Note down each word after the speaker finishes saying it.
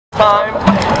time,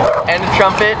 and the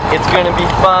trumpet. It's gonna be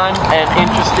fun and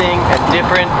interesting and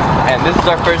different, and this is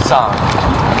our first song.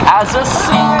 As a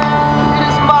singer, it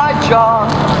is my job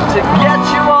to get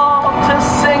you all to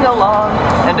sing along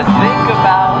and to think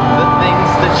about the things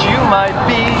that you might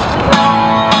be.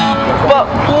 But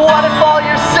what if all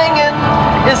you're singing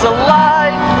is a lie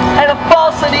and a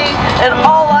falsity, and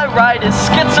all I write is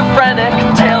schizophrenic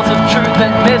tales of truth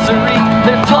and misery?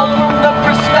 They're told from the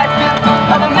perspective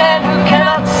of a man who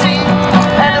cannot see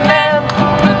and a man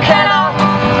who cannot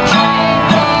dream.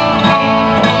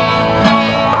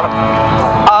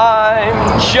 I'm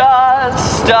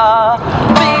just a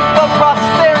thief of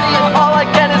prosperity, and all I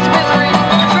get is misery.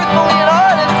 Truthfully and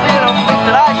honestly, I don't think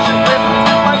that I should live.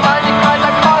 My mind declines,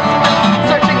 I'm constantly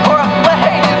searching for a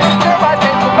way to cure my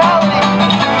painful malady.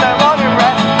 I'm long and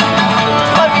rest.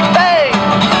 Just let me fade.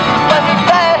 Just let me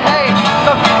fade.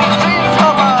 Don't give me dreams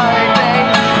all my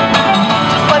days.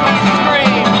 Just let me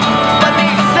scream. Just let me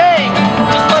sing.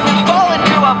 Just let me fall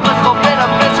into a blissful pit of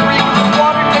misery.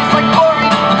 Water tastes like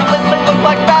chlorine. Lips they look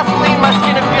like Vaseline. My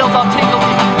skin it feels all tingly.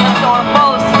 I just don't want to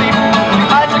fall asleep. Your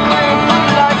eyes are clear and blue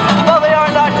tonight. Well, they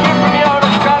are not here for me. I want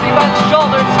to grab you by the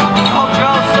shoulders. Hold your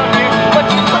own so dear. But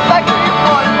you slip back to your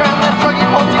boyfriend. That's why you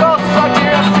hold your own so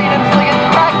dear. I've seen him sling it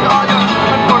crack to all your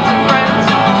unfortunate friends.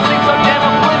 Things so damn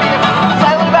oblivious.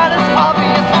 Silent about his hobby.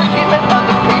 It's for keeping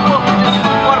other people who just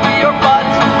want to be your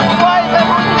buds. Why is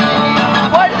everyone leaving you?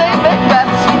 Why do they make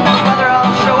bets? Whether I'll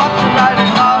show up tonight or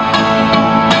not.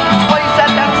 Why you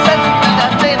sat down and said to me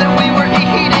that day that we were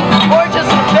eating oranges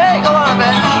and a bagel on a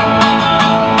bench.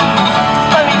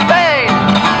 Just let me fade.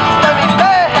 Just let me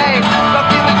fade. Don't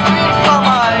give me dreams all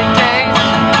my days.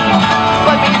 Just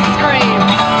let me scream.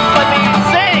 Just let me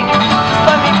sing. Just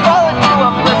let me fall into a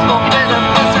blissful pit of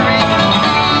misery.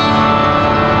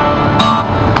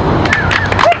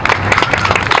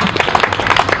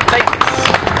 Thanks.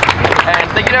 And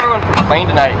thank you to everyone for playing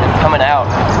tonight and coming out.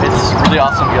 It's really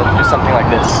awesome to be able to do something like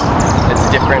this. It's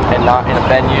different and not in a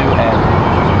venue and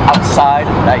outside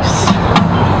and nice.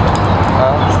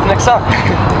 This is the next song.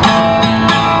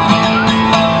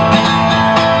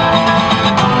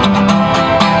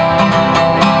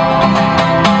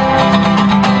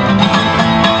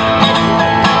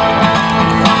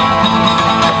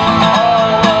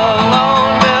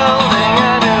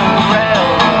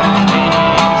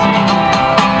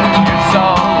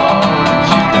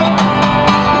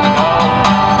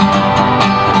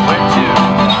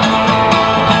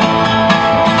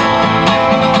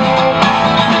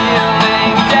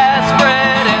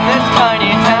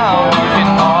 Tiny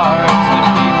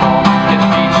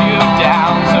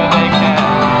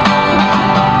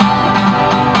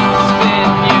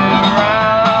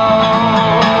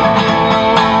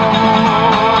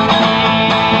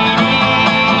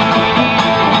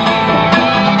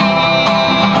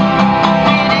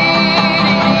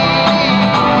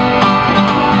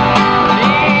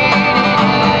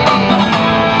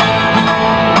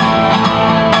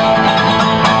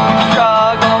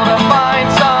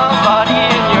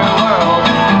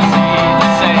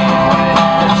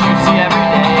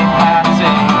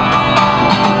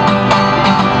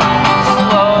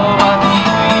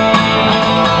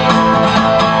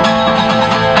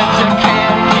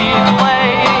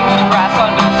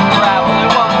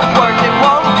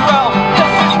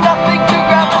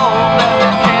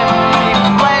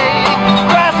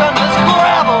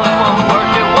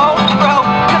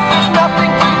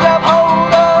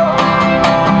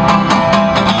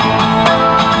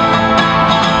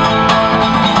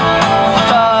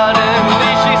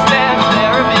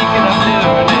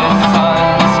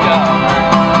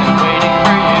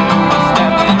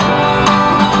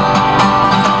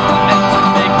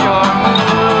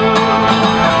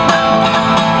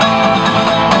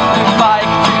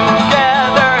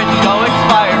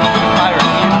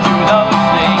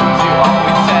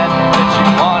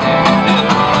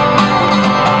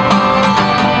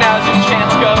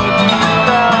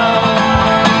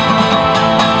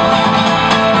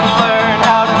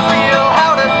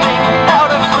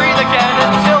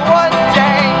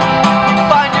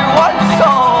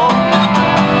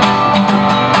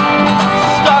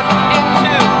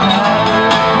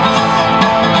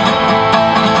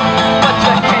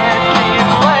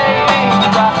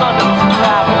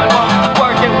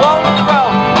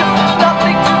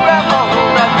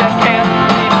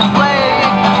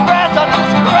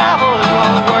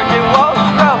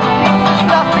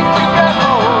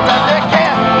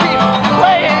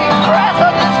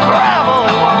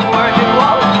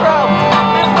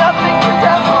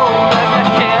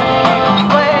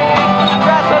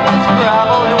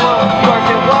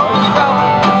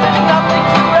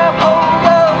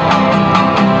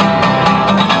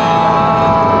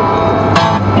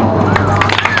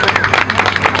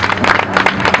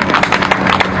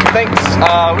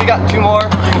got two more. I'm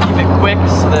gonna keep it quick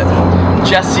so that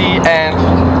Jesse and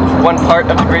one part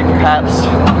of the Great Perhaps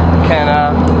can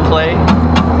play,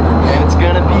 and it's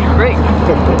gonna be great.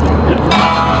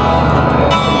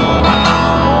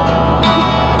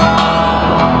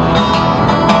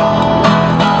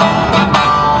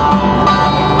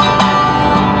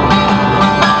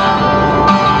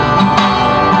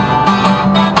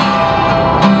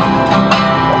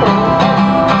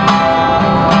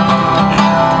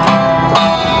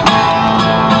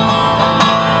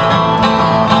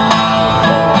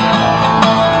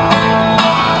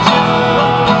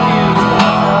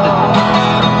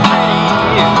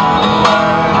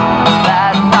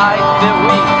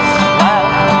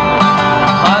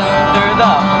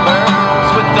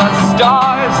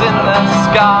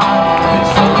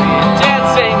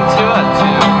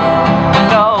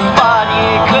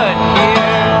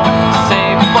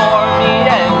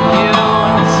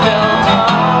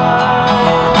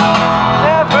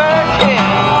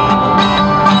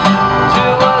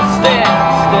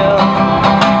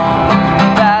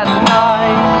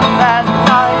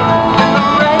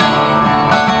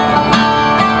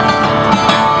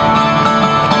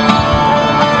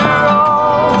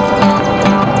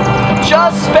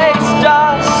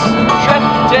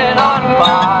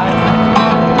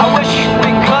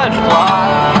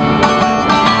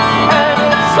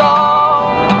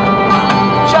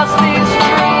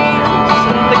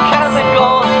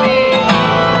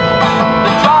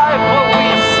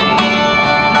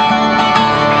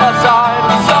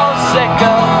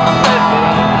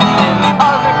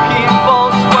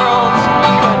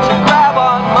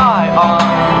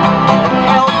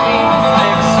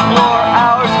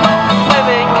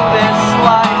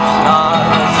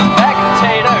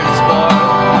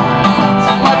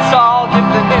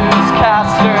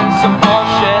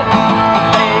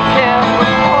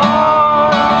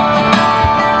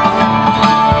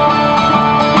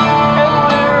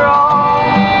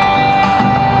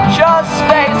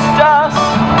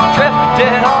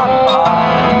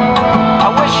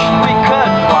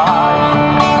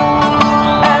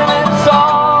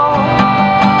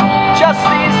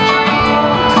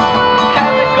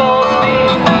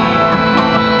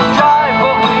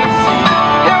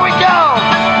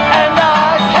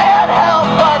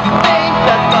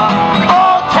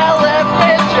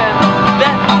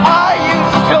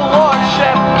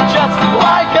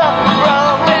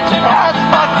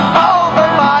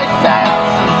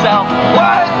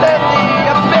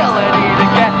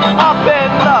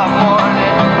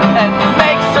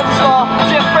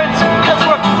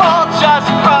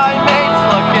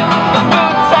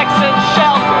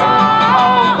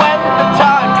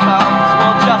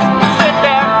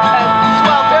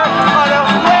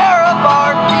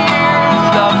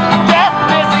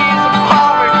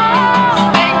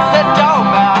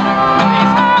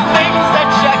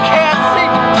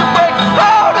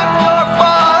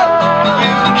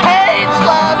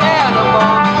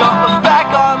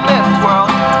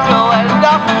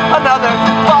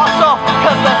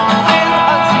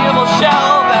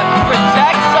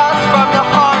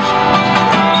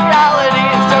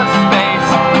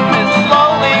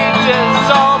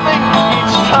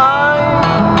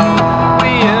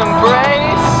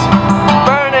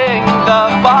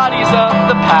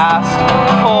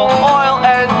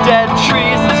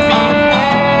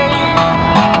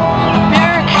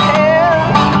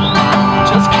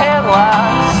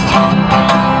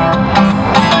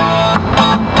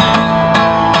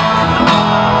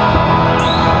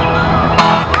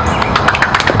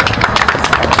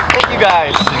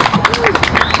 Guys,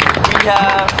 we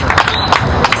have,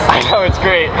 I know it's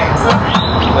great,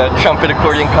 the trumpet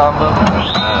accordion combo.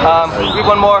 We have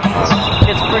one more.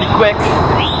 It's pretty quick.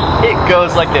 It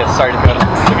goes like this. Sorry to cut it.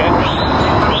 Okay.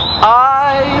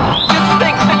 I used to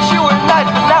think that you were nice,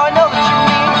 but now I know that you're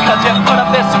mean, because you put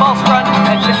up this false front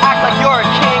and you act like you're a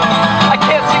king. I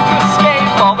can't seem to escape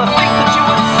all the things that you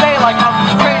would say, like I'm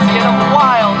crazy and I'm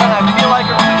wild, and I feel like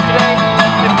a recluse today.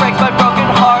 It breaks my broken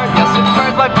heart, yes, it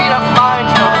burns my beat up mind.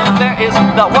 There is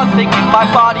not one thing in my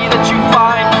body that you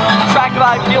find attractive.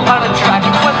 I feel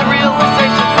unattractive when the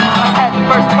realization is my head, the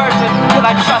first person that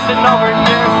I trusted over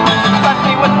years left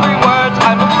me with 3 words: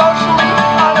 I'm emotionally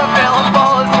unavailable.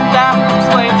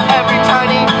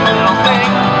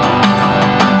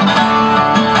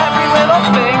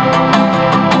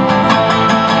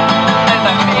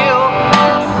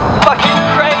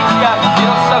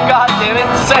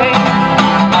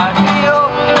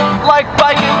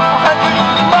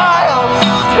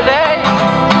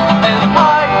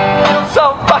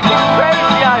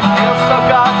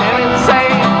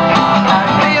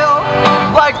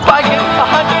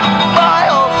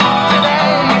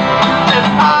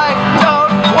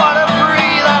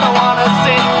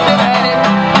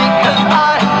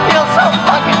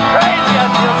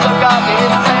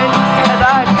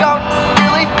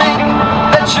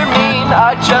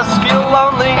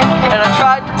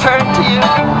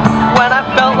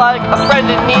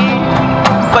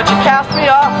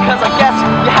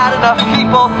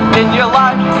 people in your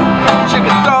life, you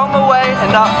can throw them away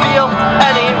and not feel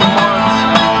any remorse.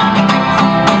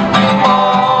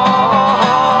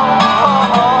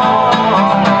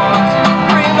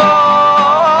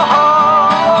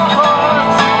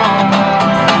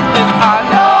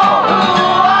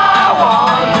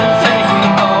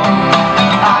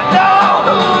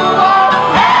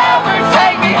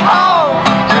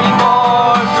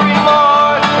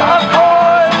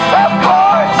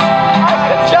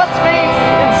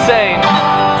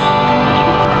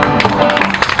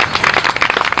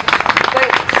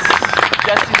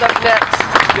 Jesse's up next.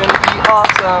 It's gonna be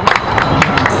awesome.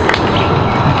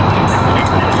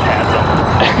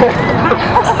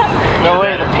 No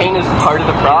way, the pain is part of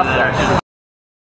the process.